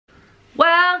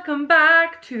welcome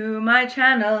back to my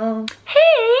channel.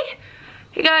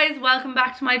 Hey guys, welcome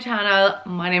back to my channel.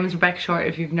 My name is Rebecca Short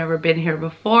if you've never been here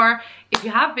before. If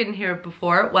you have been here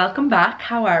before, welcome back.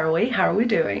 How are we? How are we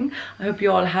doing? I hope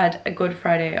you all had a good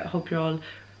Friday. I hope you're all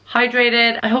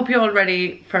hydrated. I hope you're all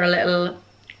ready for a little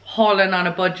hauling on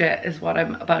a budget is what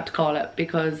I'm about to call it,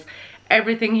 because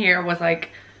everything here was like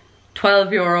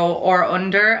 €12 or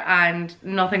under, and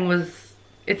nothing was,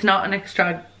 it's not an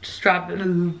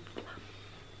extravagant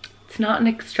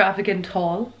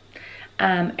haul.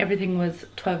 Everything was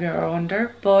 €12 or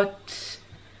under, but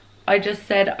I just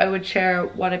said I would share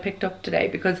what I picked up today,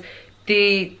 because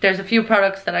there's a few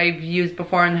products that I've used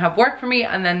before and have worked for me,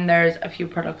 and then there's a few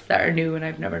products that are new and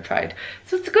I've never tried.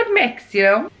 So it's a good mix, you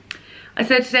know. I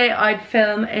said today I'd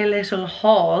film a little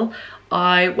haul.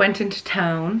 I went into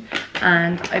town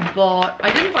and I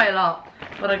didn't buy a lot,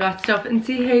 but I got stuff in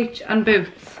CH and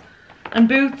Boots. And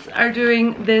Boots are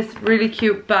doing this really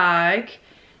cute bag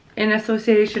in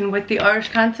association with the Irish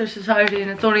Cancer Society, and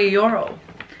it's only €1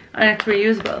 and it's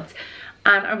reusable.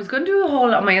 And I was going to do a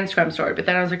haul on my Instagram story, but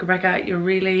then I was like, Rebecca, you're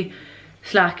really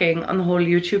slacking on the whole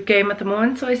YouTube game at the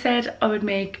moment. So I said I would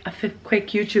make a quick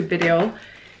YouTube video.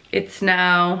 It's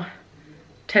now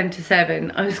 10 to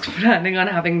 7. I was planning on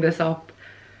having this up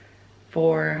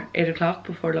for 8 o'clock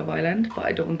before Love Island, but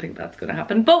I don't think that's gonna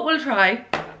happen, but we'll try.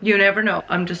 You never know.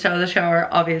 I'm just out of the shower,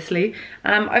 obviously.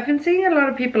 I've been seeing a lot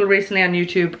of people recently on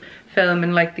YouTube film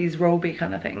in like these roby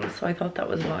kind of things, so I thought that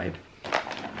was a vibe.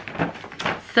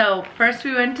 So first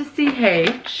we went to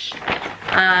CH.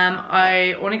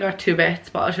 I only got 2 bits,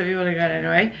 but I'll show you what I got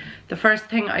anyway. The first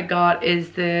thing I got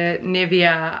is the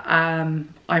Nivea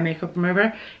eye makeup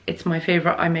remover. It's my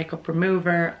favorite eye makeup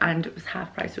remover, and it was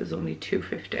half price. It was only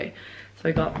 £2.50, so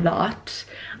I got that.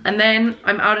 And then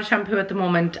I'm out of shampoo at the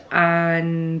moment,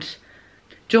 and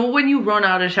Joe, when you run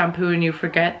out of shampoo and you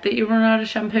forget that you run out of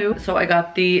shampoo, so I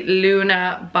got the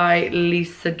Luna by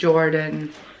Lisa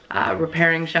Jordan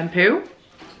repairing shampoo.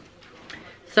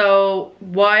 So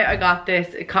why I got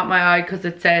this, it caught my eye because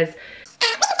it says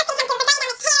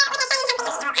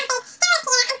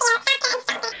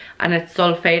and it's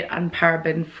sulfate and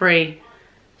paraben free.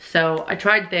 So I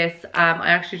tried this. I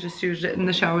actually just used it in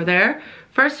the shower there.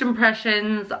 First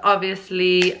impressions,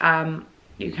 obviously,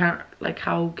 you can't, like,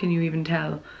 how can you even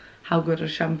tell how good a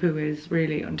shampoo is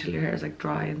really until your hair is like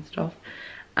dry and stuff,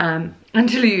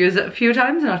 until you use it a few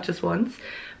times, not just once.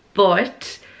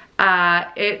 But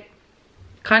it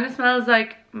kind of smells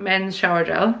like men's shower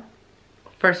gel,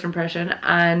 first impression,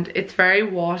 and it's very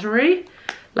watery.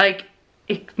 Like,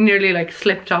 it nearly like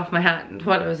slipped off my hand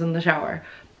while I was in the shower,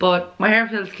 but my hair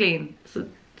feels clean, so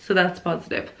that's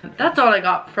positive. That's all I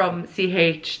got from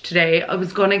CH today. I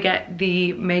was gonna get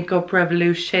the Makeup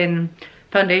Revolution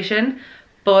foundation,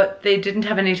 but they didn't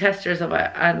have any testers of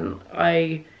it, and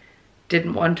I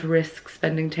didn't want to risk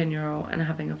spending €10 and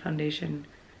having a foundation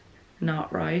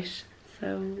not right,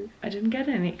 so I didn't get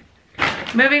any.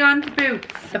 Moving on to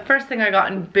Boots. The first thing I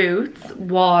got in Boots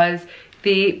was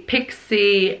the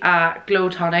Pixie Glow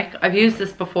Tonic. I've used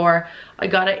this before. I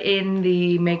got it in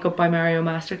the Makeup by Mario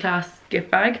Masterclass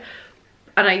gift bag,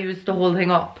 and I used the whole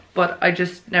thing up, but I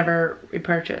just never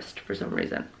repurchased for some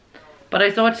reason. But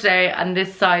I saw it today, and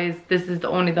this size, this is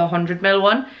only the 100ml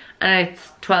one, and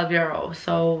it's €12.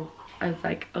 So I was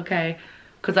like, okay,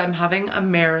 because I'm having a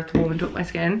mare at the moment with my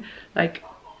skin. Like,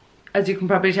 as you can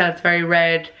probably tell, it's very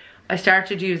red. I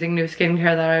started using new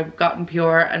skincare that I've gotten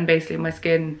pure, and basically my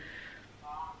skin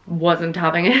wasn't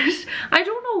having it. I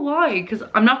don't know why, because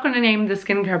I'm not going to name the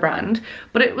skincare brand,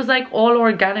 but it was like all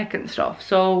organic and stuff,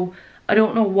 so I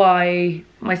don't know why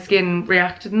my skin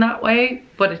reacted in that way,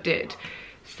 but it did.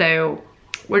 So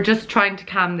we're just trying to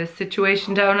calm this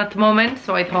situation down at the moment,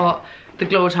 so I thought the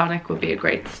Glow Tonic would be a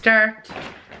great start.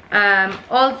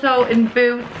 Also in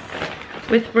Boots,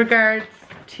 with regards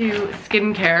to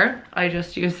skincare, I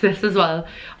just used this as well.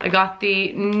 I got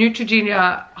the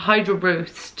Neutrogena Hydro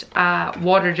Boost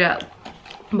water gel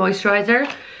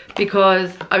moisturizer,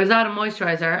 because I was out of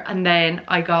moisturizer and then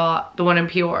I got the one in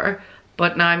Pure,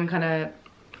 but now I'm kind of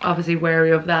obviously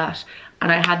wary of that,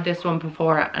 and I had this one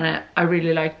before and I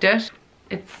really liked it.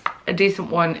 It's a decent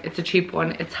one, it's a cheap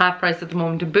one, it's half price at the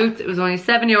moment in Boots. It was only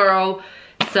 €7,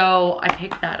 so I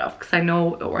picked that up because I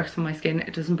know it works on my skin,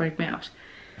 it doesn't break me out.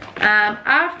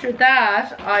 After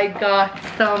that, I got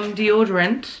some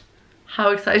deodorant.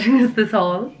 How exciting is this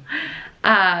haul?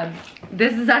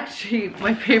 This is actually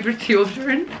my favorite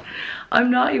deodorant.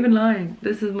 I'm not even lying.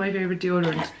 This is my favorite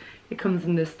deodorant. It comes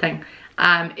in this thing.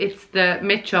 It's the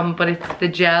Mitchum, but it's the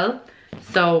gel.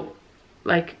 So,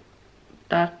 like,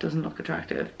 that doesn't look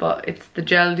attractive, but it's the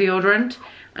gel deodorant,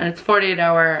 and it's 48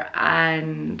 hour,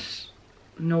 and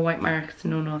no white marks,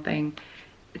 no nothing.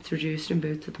 It's reduced in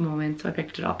Boots at the moment, so I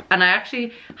picked it up. And I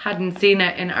actually hadn't seen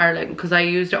it in Ireland because I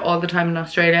used it all the time in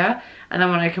Australia, and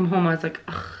then when I came home I was like,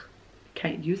 ugh,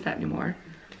 can't use that anymore.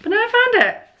 But now I found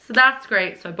it, so that's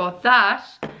great. So I bought that.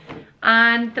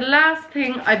 And the last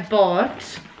thing I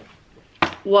bought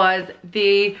was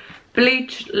the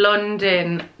Bleach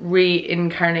London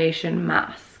Reincarnation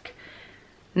Mask.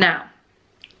 Now,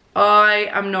 I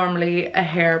am normally a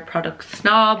hair product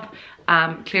snob,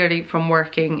 clearly from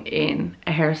working in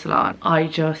a hair salon. I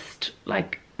just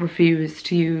like refuse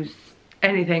to use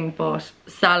anything but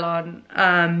salon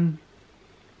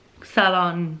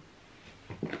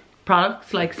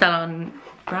products, like salon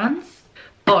brands.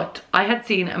 But I had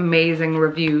seen amazing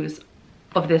reviews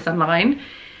of this online,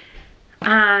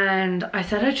 and I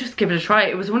said I'd just give it a try.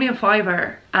 It was only a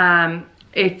 £5.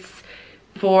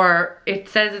 It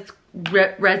says it's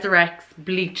resurrects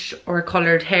bleach or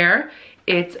colored hair.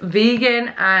 It's vegan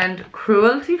and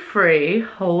cruelty free.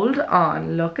 Hold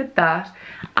on, look at that.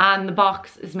 And the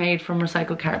box is made from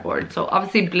recycled cardboard. So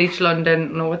obviously Bleach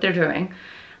London know what they're doing.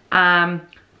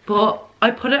 But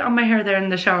I put it on my hair there in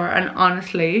the shower, and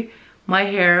honestly my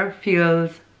hair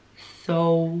feels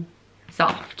so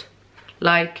soft.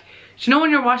 Like, do you know when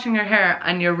you're washing your hair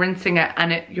and you're rinsing it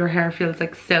and your hair feels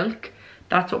like silk?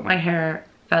 That's what my hair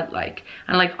felt like.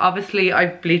 And like, obviously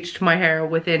I've bleached my hair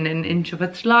within an inch of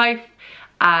its life.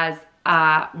 As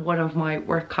one of my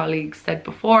work colleagues said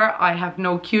before, I have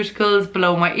no cuticles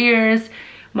below my ears.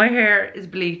 My hair is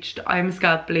bleached. I'm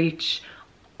scalp bleach.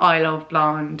 I love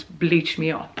blonde. Bleach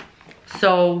me up.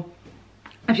 So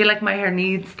I feel like my hair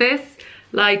needs this.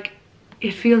 Like,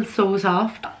 it feels so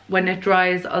soft. When it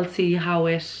dries, I'll see how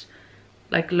it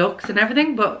like looks and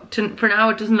everything, but for now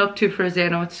it doesn't look too frizzy. I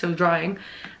know it's still drying,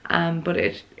 but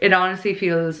it honestly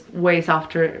feels way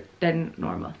softer than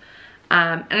normal.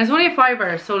 And it's only a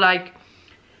 £5, so like,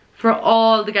 for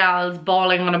all the gals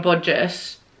balling on a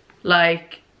budget,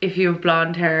 like if you have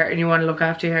blonde hair and you want to look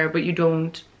after your hair but you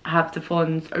don't have the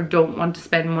funds or don't want to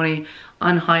spend money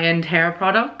on high-end hair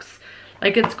products,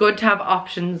 like, it's good to have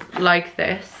options like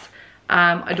this.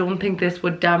 I don't think this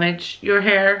would damage your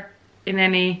hair in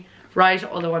any right,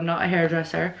 although I'm not a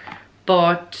hairdresser,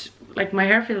 but like, my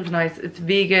hair feels nice. It's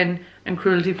vegan and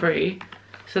cruelty free,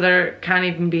 so there can't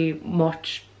even be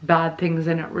much bad things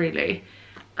in it really.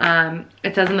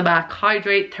 It says in the back,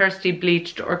 hydrate thirsty,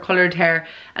 bleached or colored hair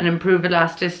and improve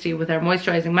elasticity with our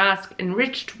moisturizing mask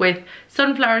enriched with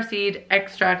sunflower seed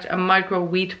extract and micro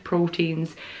wheat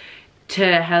proteins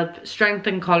to help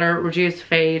strengthen color, reduce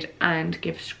fade and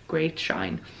give great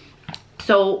shine.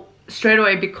 So straight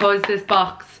away, because this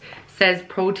box says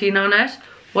protein on it,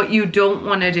 what you don't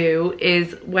want to do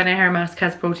is, when a hair mask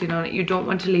has protein on it, you don't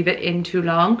want to leave it in too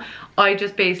long. I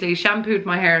just basically shampooed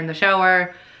my hair in the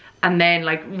shower and then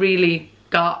like really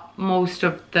got most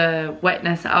of the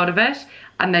wetness out of it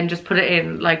and then just put it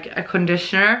in like a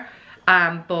conditioner.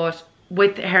 But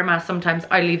with hair masks, sometimes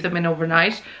I leave them in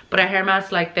overnight, but a hair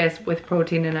mask like this with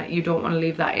protein in it, you don't want to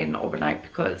leave that in overnight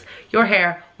because your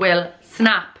hair will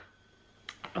snap,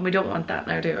 and we don't want that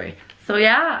now, do we? So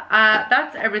yeah,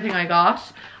 that's everything I got.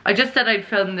 I just said I'd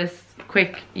film this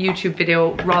quick YouTube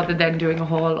video rather than doing a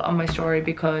haul on my story,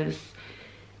 because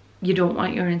you don't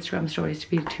want your Instagram stories to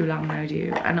be too long now, do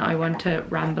you? And I want to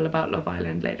ramble about Love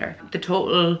Island later. The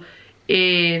total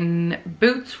in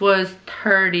Boots was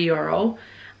 €30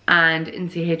 and in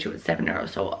CH it was €7,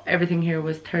 so everything here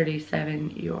was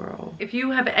 €37. If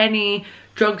you have any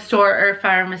drugstore or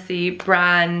pharmacy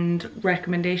brand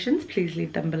recommendations, please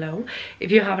leave them below. If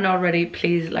you haven't already,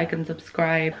 please like and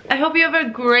subscribe. I hope you have a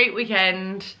great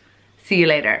weekend. See you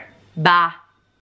later. Bye.